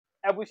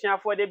Ebusia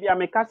for the bia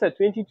mekasa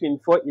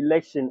 2024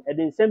 election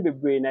edin sembe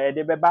brain na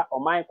yede beba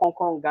oman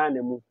konkon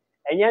Ghana mu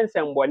enye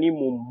nsemboni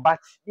mu but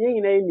ye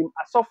nyina enim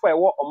asofo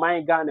ewo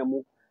oman Ghana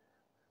mu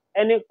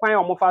ene kwan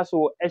omofa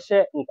so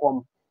ehye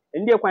nkom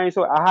ndie kwan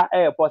so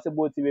aha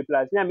possible TV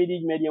plus na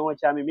medi media ho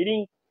cha me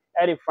medi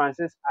Eric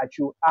Francis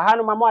Achu aha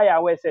no mama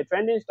ya we say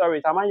trending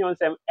stories amanyon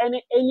sem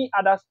any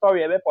other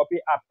story ebe pop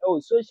up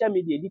social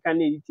media di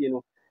kan edit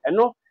no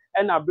eno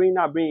na bring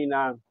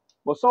na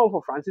but some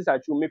for Francis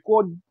Achu me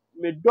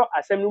do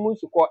asem no mu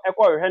nsuko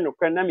ekọ no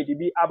kran na me di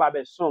bi aba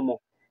be som mo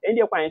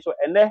ndie kwan so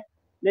ene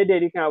na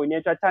dey kan we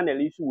nyetwa channel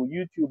isu wo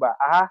YouTube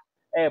aha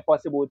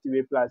possible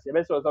TV plus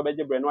ebe so be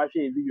je bre no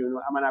ahwe video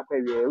no amana kwa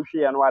wie wo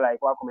hwe ya no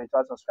like wa comment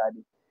wa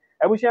subscribe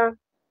ebusia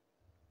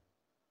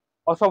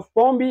of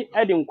Pombi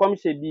edin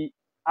kwamhye bi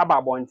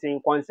aba bonten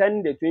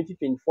concerning the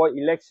 2024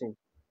 election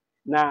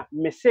na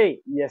me say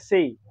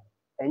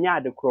enya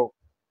adekro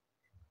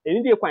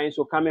eni dey kwan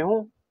so kame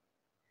ho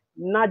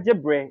na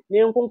jebre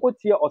ne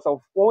nkonkotie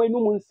osofo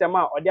enum nsem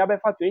a ode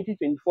abefa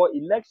 2024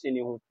 election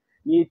ho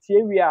ni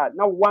etie wi a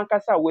na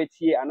wankasa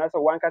watie anasa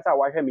wankasa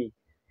wahwe me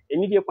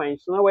eni dey kwan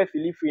so na wa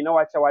feel free na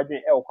wa cha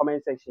wadwen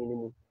comment section ni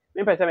mu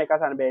me pese me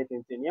kasa na be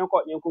tenten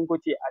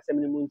yenkonkotie asem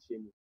ni mu ntie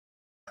mu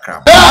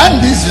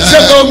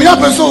ссawumia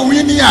person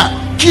winning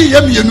key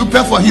yam you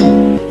pay for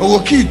him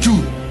or key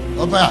too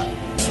oba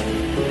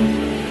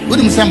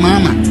wouldn't say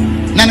mama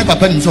nane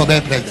papa nim so be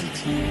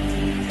president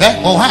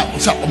oh ha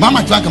so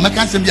mama twanka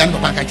maka nsem bia no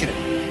papa ka kire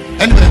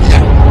ene be bia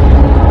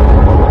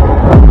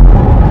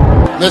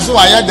beso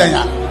ayadan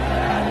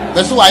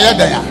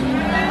ya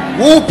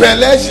who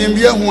election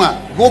bia hu a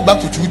go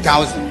back to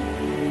 2000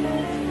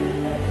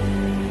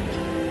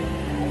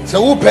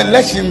 so who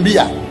election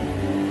bia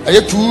I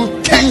have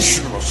to 10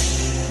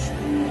 euros.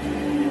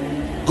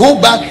 Go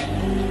back,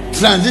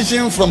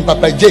 transition from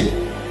Papa J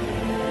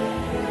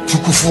to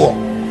Kufuor.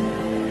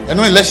 I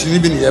know election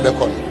even here.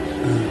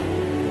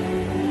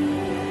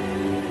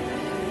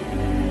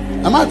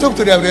 I'm not talking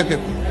to the other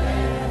people.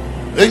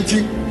 Ain't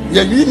you?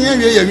 You're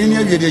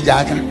the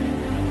Jacka.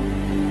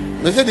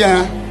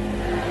 Messadia.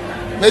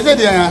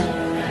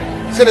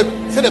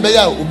 Said the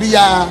Baya,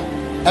 Ubia,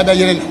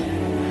 Abayano.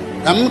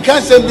 I'm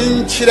canceling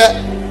being chira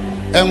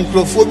and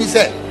Crophobi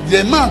said.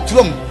 The man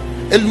Trump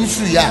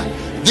elusuya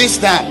this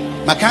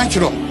time my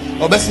country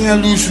obesina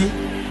lusu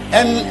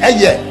and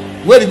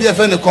where be a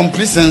friend of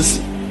complacency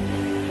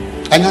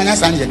and I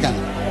understand you can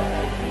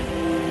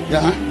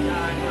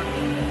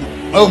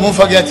oh won't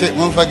forget it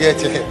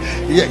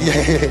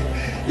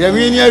yeah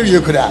we near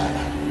you could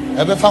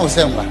have found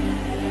somewhere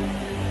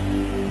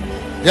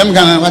them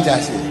gonna what I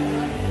say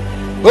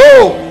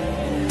oh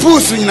poo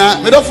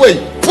swina me don't way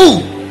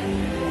poo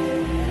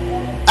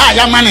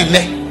ya man in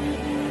there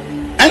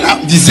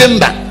and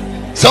December,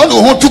 so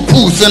no want to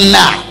pull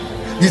now.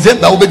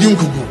 December will be doing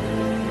kuku.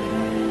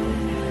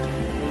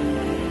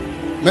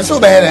 Meso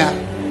behere.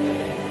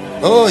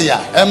 Oh yeah,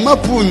 and my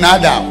pool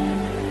nada.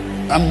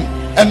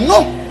 And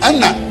no,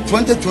 Anna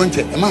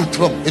 2020. A man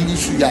Trump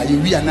elusuya.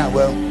 We are now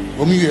well.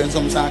 We and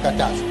some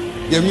sankatas.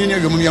 You mean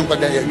you money for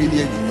that?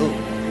 Oh,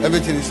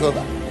 everything is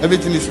over.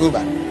 Everything is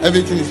over.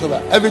 Everything is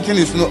over. Everything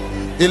is no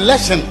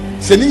election.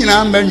 Sending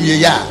an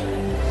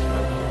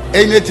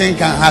anything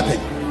can happen.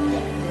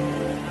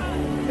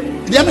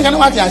 The American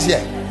what you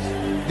say?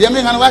 The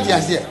American what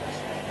you say?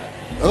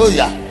 Oh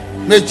yeah.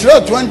 Metro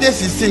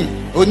 2016.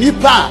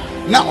 Onipa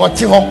na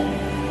oti ho.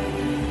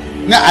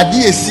 Na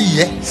ade esi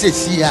ye se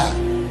si a.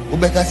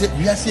 Obeka se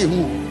wi ase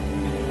hu.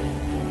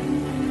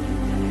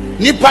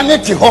 Nipa ne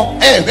ti ho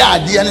hwe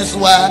ade ne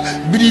so a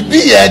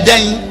biribi ye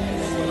dan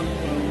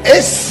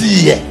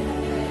esi ye.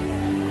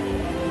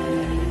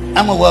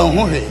 Ama wa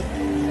hu hwe.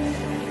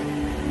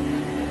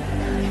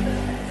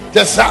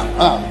 Tesa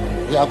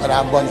ya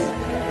kara boni.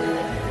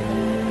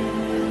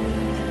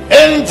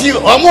 And you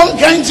among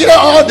country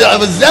all the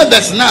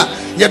observers now,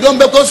 you don't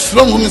because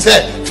from whom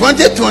say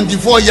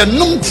 2024 you're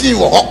not tea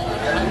or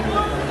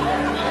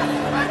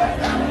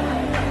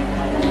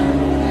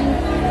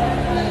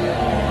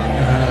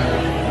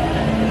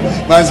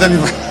my son.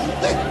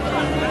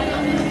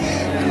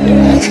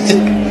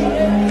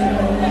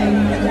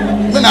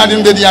 When I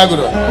didn't do the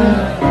agro,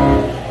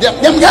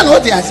 them can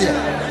what I say.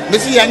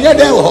 Missy, I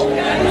never know.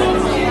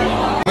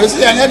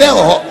 Missy, I never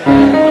know.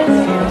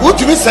 What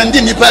you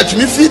sending me patch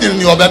me feeding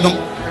your bedroom.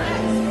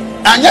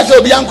 And yes,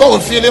 you'll be uncle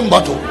feeling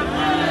bottle.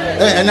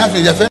 And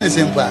nothing, your friend is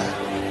in fire.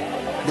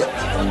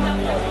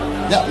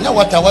 Now,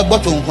 what our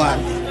bottom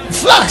one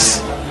flash.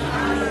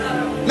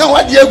 Now,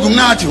 what you go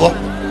now to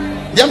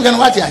them can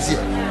watch us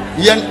here.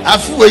 Yan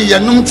afu ye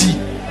numti.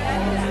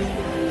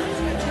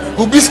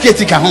 Who biscuit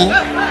home.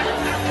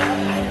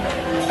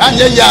 And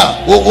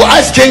ya, or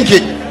ice kinky.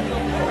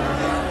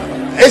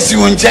 As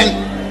you won't change.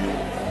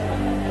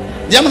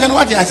 Them can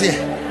watch us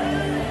here.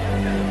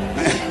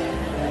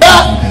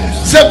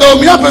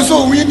 ссawumia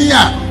person winning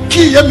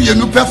key yam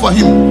you pay for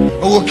him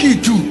or key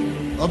too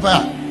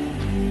oba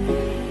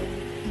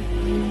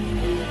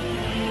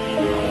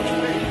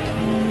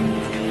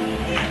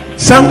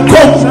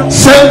Sankom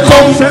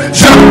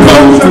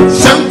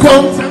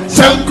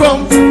Sankom,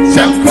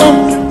 Sankom,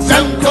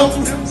 Sankom,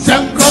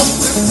 Sankom,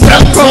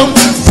 Sankom,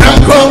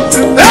 Sankom.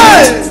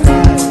 Hey!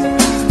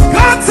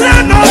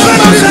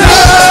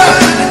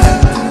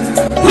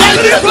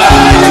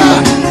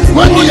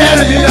 When you hear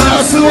it,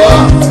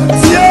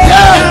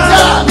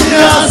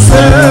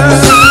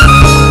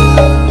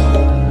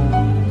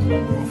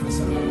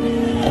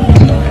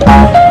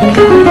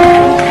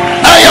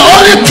 I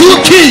only two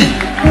key.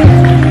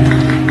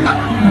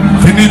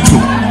 Finito.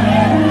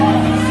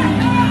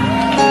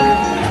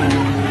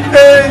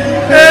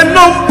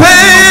 No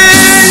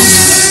pain.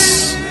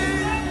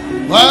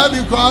 Well,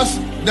 because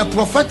the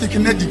prophetic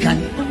in the decay.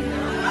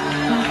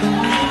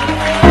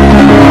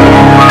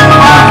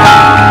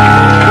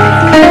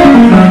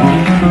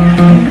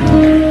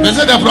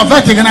 The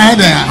prophetic and I had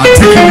there.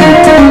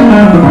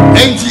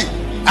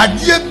 I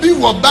dear be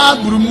what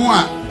Babrumua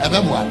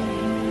ever.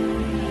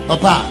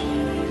 Papa,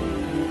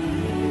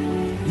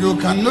 you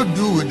cannot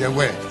do with the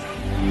word.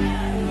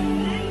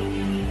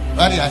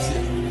 What I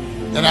say?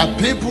 There are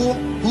people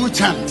who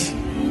chant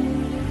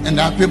and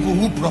there are people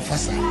who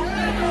prophesy.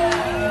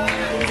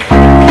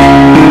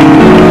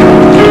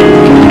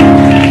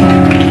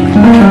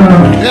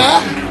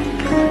 Yeah,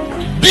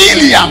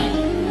 Biliam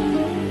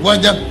was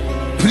the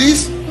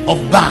priest of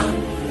Baal.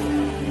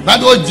 But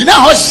what did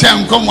not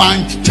Hashem come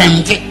one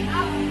chanting?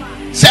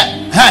 Say,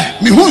 hey,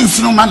 me who's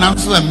no man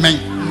answer a man.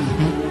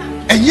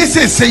 And yes,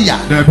 say ya,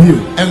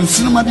 and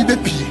Sunoma be the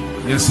P.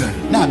 Yes, sir.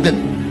 Now,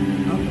 then,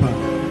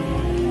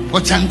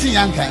 or chanting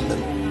young kind,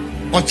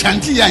 or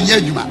chanting young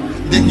Yajuma,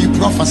 then you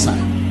prophesy.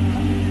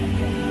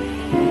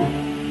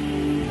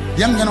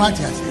 Young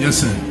Ganwatias. Yes,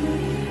 sir.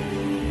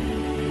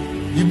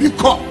 You be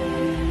caught.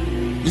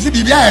 You see,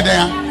 be there,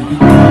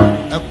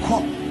 a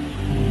cop.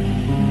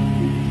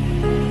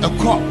 A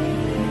cop.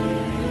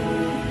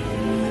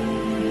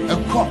 A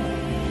cop.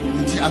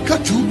 I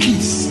got 2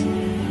 keys.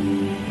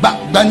 But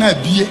Bana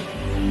Bie.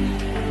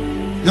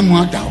 The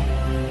more down.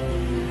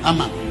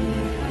 Ama.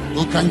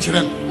 O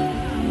Kancheren.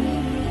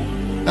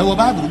 I will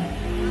Babu.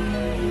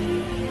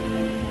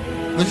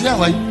 But yeah,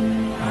 why?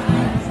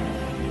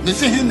 They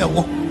say in the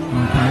walk.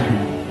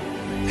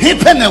 He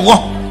pen a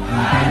walk.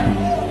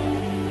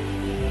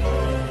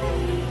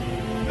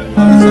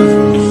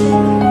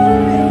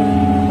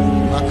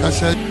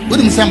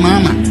 Wouldn't say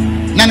Mamma,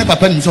 Nana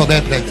Papa is so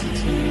bad president.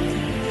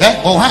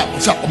 Eh? Oh, how?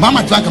 So,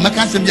 Mamma drank a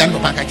mechanism young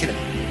Papa.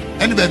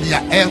 And baby,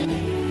 and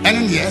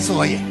in the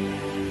SOA.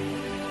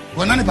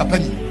 Well, Nana Papa.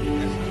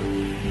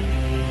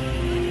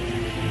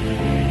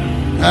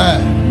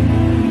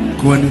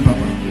 Go on,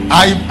 Papa. I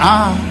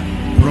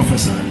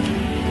Professor.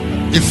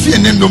 If you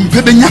name them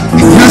Pebenya,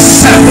 yes,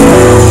 sir.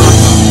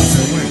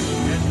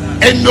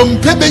 And them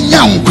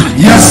Pebenya,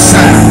 yes,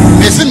 sir.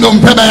 Listen, them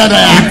Pebaya.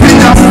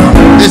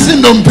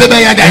 Listen, them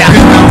Pebaya.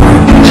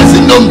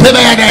 Listen, them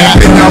Pebaya.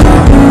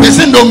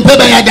 Listen, them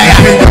Pebaya.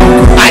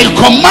 I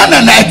command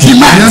and I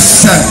demand. Yes,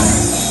 sir.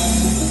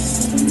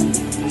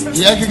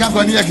 Yeah, you can't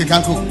go near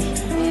Kikanko.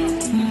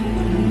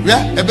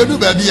 Yeah, a baby,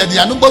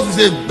 I don't want to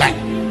say bang.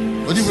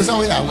 What if you say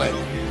we are away?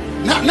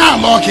 Now,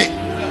 lock it.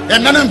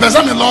 And then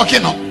person is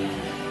locking up.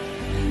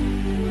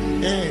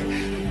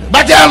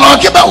 But they are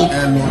locking about.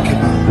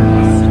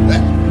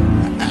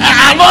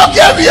 I lock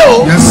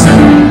you. Yes, sir.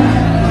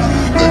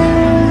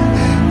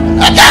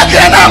 I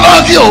can't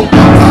lock you.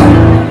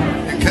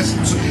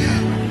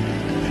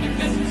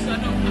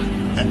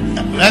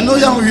 I know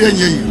you are hearing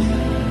you.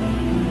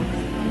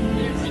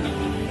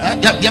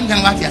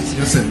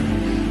 Yes, sir.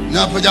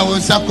 Now, for your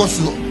own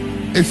sacoso,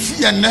 if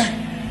you are not,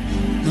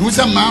 you was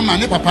a mamma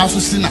and a papa to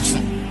see us.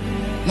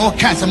 No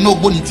cancer, no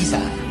bonitis.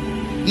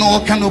 No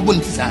can no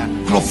bonitis.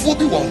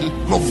 Crophobi one,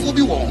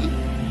 crophobi one,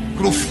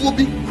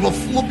 crophobi.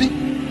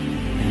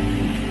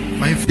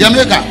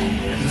 Yamega.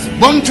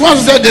 One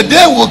was that the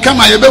day will come.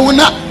 I will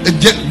not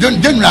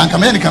general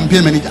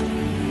campaign manager.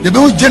 The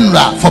bill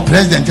general for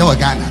president of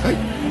Ghana.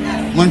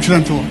 One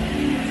Toronto.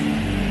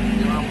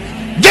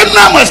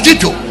 General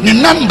mosquito, the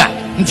number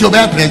until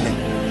bear president.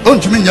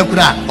 Don't you mean your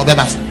cra or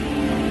Babas?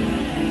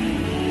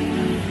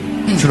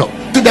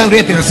 To the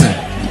rapist.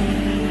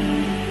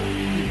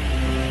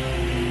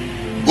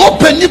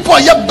 Open you for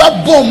your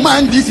backbone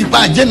man. This is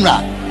by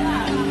general.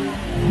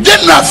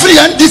 General free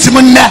and this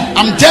man.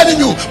 I'm telling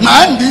you,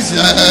 man. This.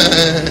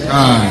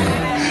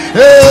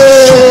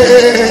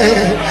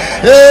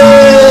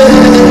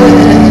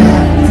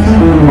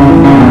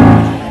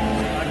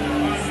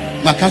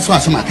 Makaso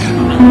asemaka.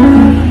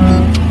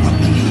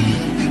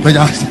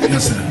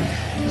 Yes, sir.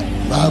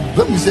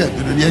 But we said,